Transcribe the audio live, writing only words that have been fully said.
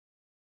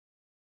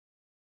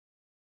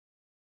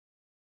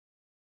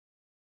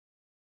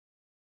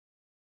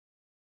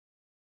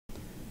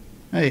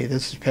Hey,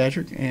 this is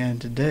Patrick, and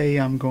today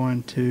I'm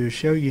going to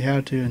show you how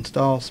to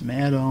install some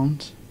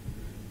add-ons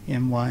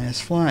in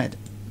YS Flight.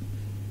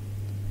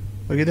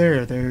 Look at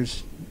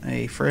there's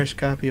a fresh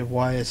copy of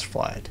YS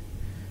Flight.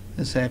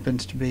 This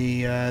happens to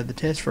be the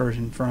test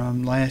version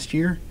from last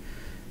year,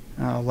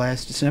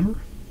 last December.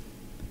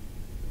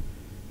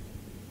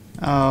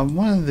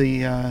 One of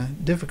the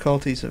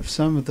difficulties of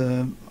some of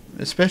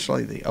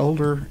especially the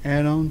older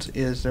add-ons,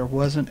 is there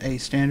wasn't a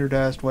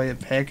standardized way of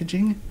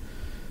packaging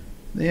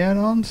the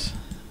add-ons.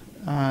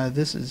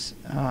 This is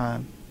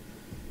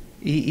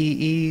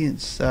EEE.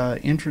 It's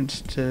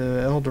entrance to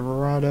El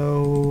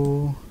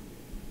Dorado,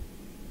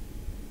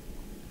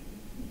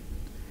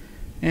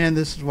 and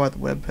this is what the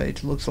web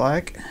page looks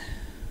like.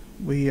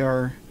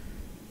 Of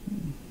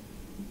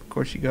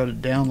course, you go to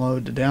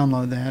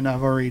download that.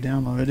 I've already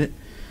downloaded it.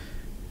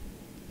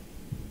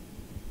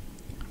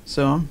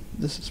 So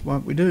this is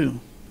what we do.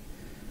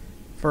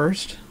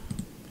 First,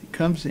 it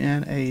comes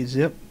in a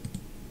zip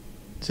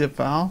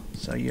file,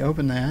 so you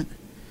open that.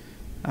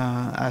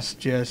 I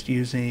suggest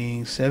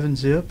using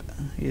 7-zip.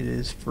 It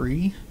is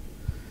free.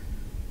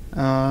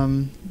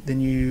 Then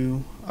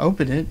you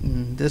open it,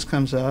 and this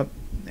comes up,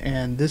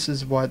 and this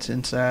is what's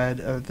inside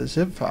of the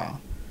zip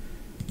file.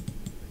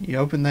 You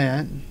open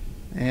that,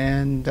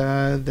 and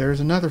there's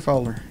another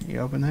folder. You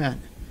open that.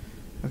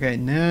 Okay,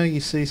 now you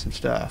see some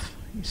stuff.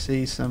 You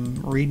see some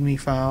README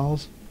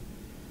files.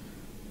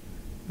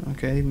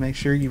 Okay, make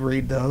sure you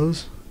read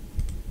those.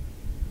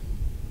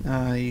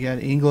 You got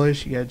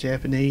English, you got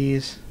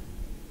Japanese.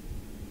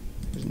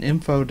 There's an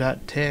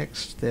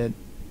info.txt that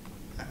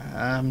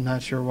I'm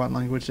not sure what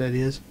language that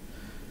is.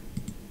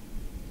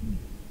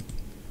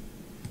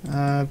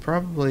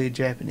 Probably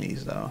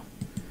Japanese though.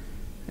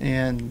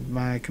 And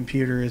my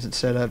computer isn't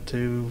set up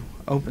to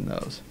open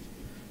those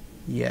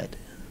yet.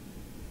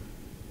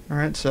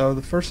 Alright, so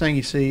the first thing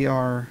you see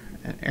are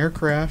an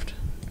aircraft,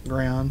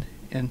 ground,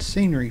 and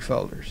scenery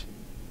folders.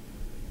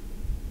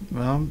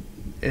 Well,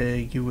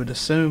 you would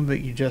assume that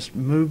you just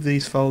move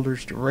these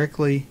folders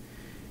directly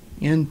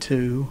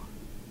into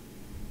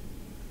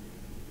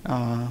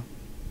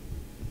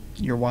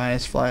your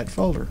YS Flight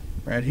folder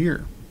right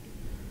here.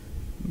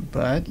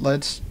 But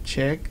let's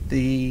check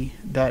the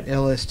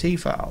 .lst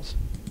files.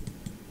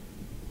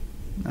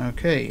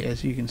 Okay,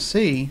 as you can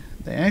see,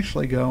 they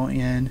actually go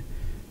in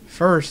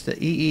first the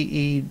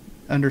EEE_YS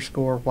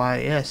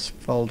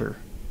folder.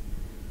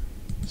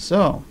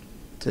 So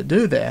to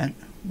do that,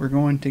 we're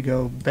going to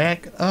go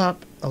back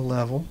up a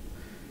level,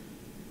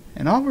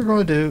 and all we're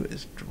going to do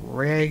is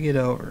drag it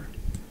over.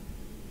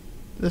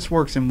 This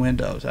works in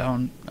Windows. I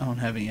don't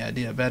have any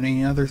idea about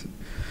any other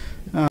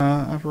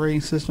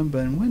operating system, but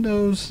in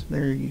Windows,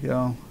 there you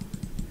go.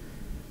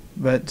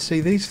 But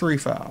see these three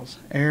files: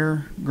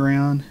 air,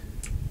 ground,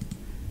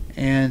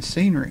 and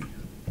scenery.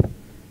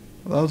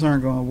 Well, those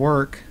aren't going to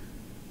work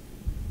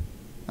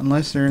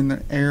unless they're in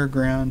the air,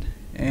 ground,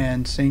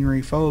 and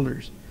scenery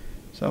folders.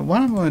 So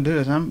what I'm going to do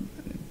is,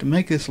 to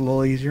make this a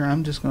little easier,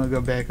 I'm just going to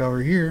go back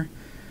over here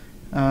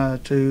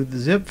to the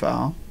zip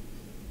file.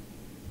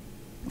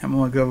 I'm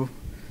going to go,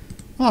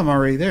 well, I'm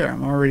already there.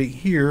 I'm already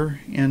here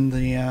in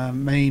the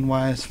main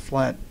YS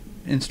Flight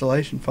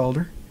installation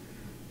folder.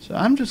 So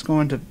I'm just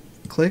going to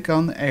click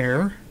on the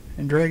air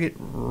and drag it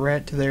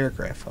right to the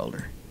aircraft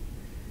folder.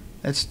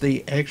 That's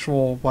the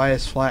actual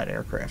YS Flight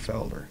aircraft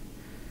folder.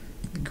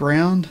 The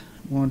ground,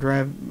 I'm going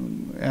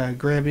to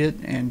grab it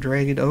and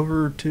drag it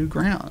over to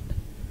ground.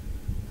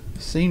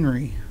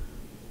 Scenery,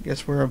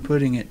 guess where I'm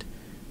putting it?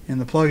 In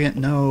the plugin?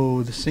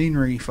 No, the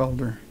scenery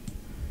folder.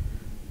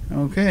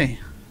 Okay,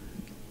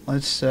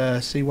 let's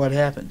see what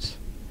happens.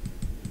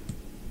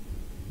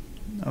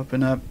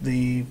 Open up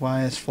the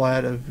YS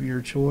Flight of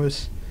your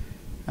choice.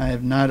 I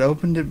have not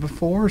opened it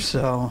before,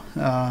 so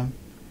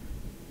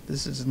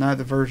this is not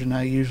the version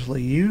I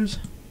usually use.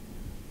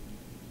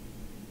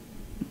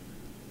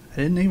 I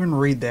didn't even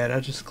read that, I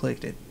just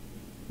clicked it.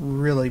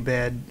 Really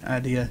bad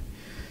idea.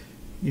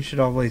 You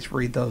should always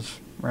read those,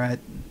 right?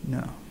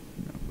 No,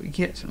 we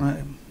can't.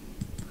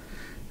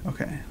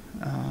 Okay,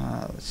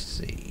 let's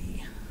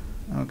see.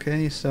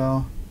 Okay,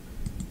 so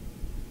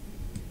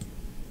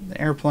the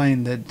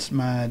airplane that's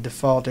my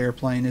default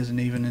airplane isn't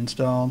even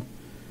installed.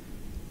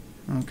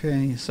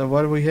 Okay, so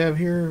what do we have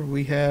here?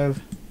 We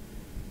have,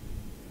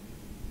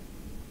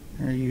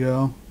 there you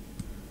go.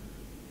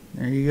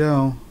 There you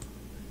go.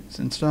 It's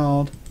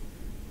installed.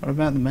 What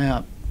about the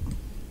map?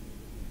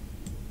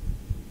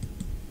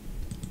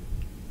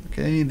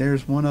 Okay,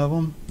 there's one of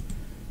them.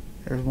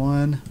 There's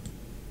one.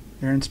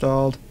 They're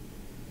installed.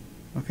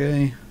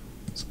 Okay,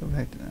 let's go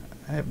back to that.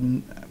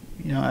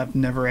 I've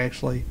never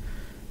actually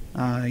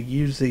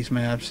used these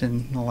maps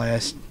in the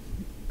last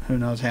who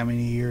knows how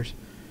many years.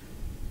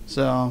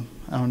 So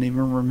I don't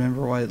even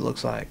remember what it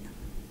looks like.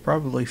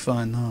 Probably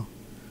fun though.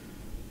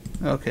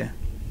 Okay,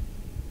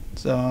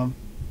 so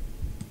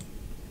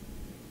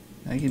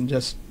I can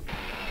just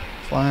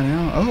fly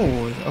now.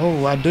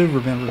 Oh, I do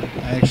remember.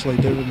 I actually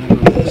do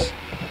remember this.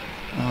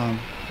 I'm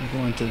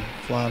going to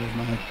fly with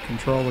my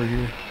controller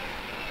here.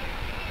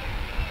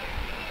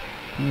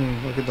 Ooh,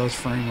 look at those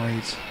frame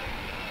rates.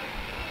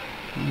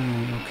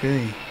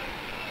 Okay.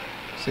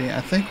 See,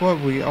 I think what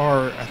we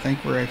are, I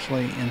think we're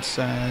actually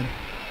inside.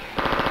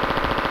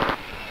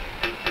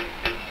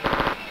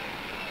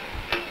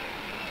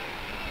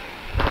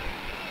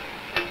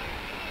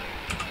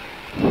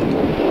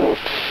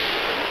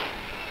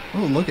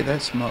 Oh, look at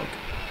that smoke.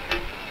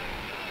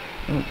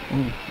 Oh,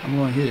 I'm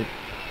going to hit it.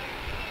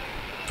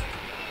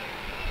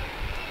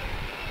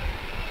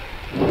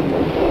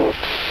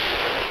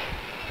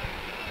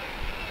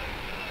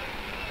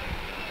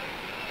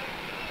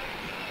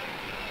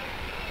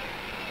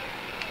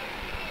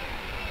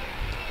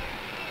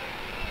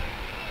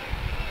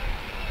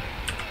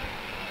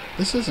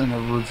 This isn't a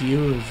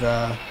review of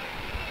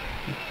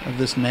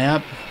this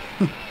map.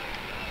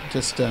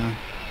 Just I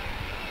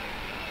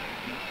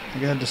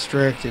got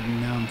distracted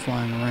and now I'm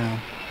flying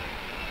around.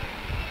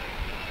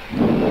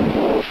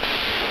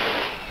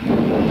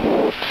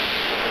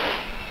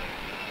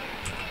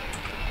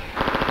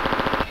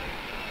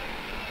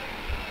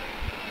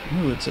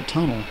 Ooh, it's a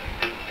tunnel.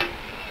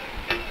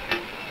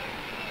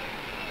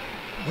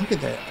 Look at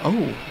that.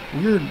 Oh,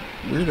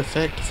 weird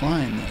effect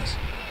flying this.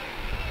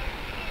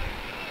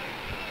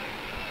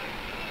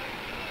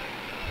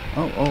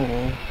 Oh,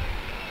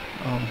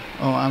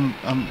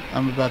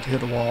 I'm about to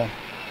hit a wall.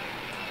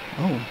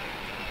 Oh.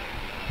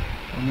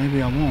 Or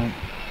maybe I won't.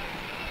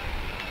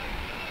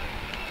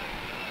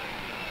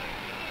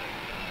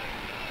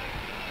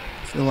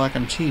 I feel like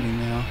I'm cheating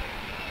now.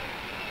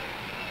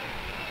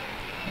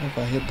 What if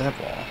I hit that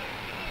wall?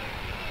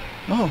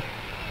 Oh,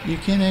 you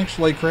can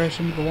actually crash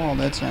into the wall.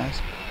 That's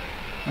nice.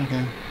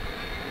 Okay.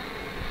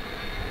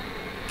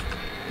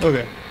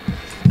 Okay.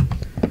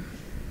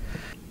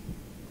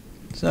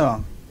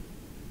 So.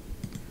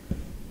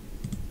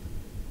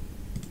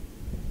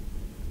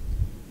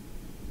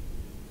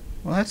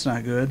 Well, that's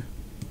not good.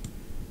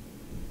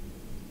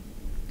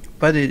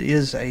 But it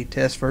is a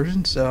test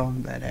version, so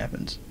that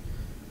happens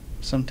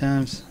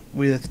sometimes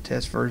with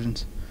test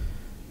versions.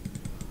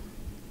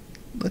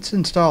 Let's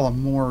install a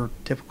more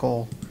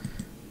typical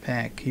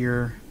pack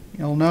here.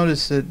 You'll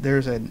notice that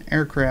there's an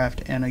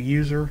aircraft and a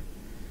user,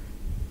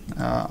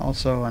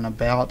 also an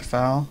about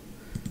file.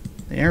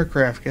 The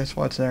aircraft, guess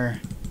what's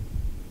there?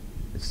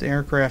 It's the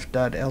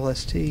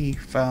aircraft.lst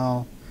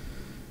file.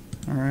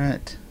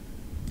 Alright.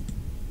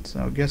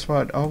 So guess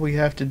what? All we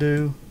have to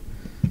do,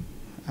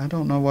 I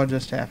don't know what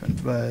just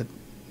happened, but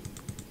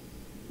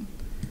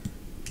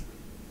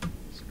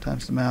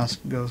sometimes the mouse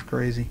goes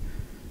crazy.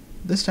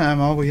 This time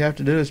all we have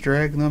to do is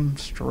drag them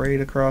straight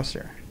across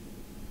there,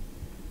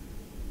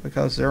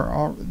 because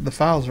the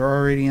files are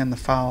already in the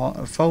file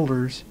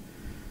folders,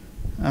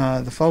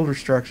 the folder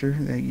structure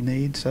that you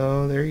need.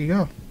 So there you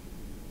go.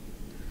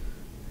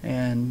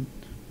 And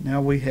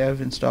now we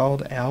have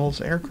installed Owl's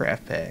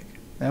aircraft pack.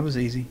 That was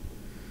easy.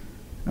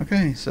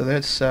 Okay, so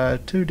that's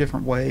two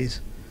different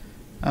ways.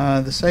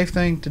 The safe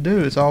thing to do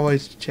is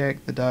always to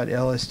check the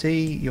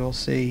 .lst. You'll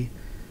see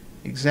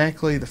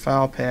exactly the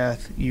file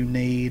path you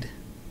need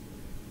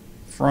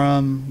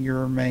from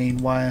your main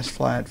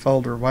YSFlat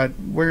folder,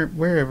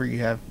 wherever you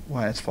have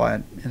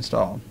YSFlat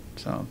installed.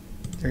 So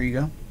there you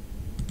go.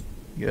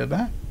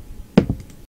 Goodbye.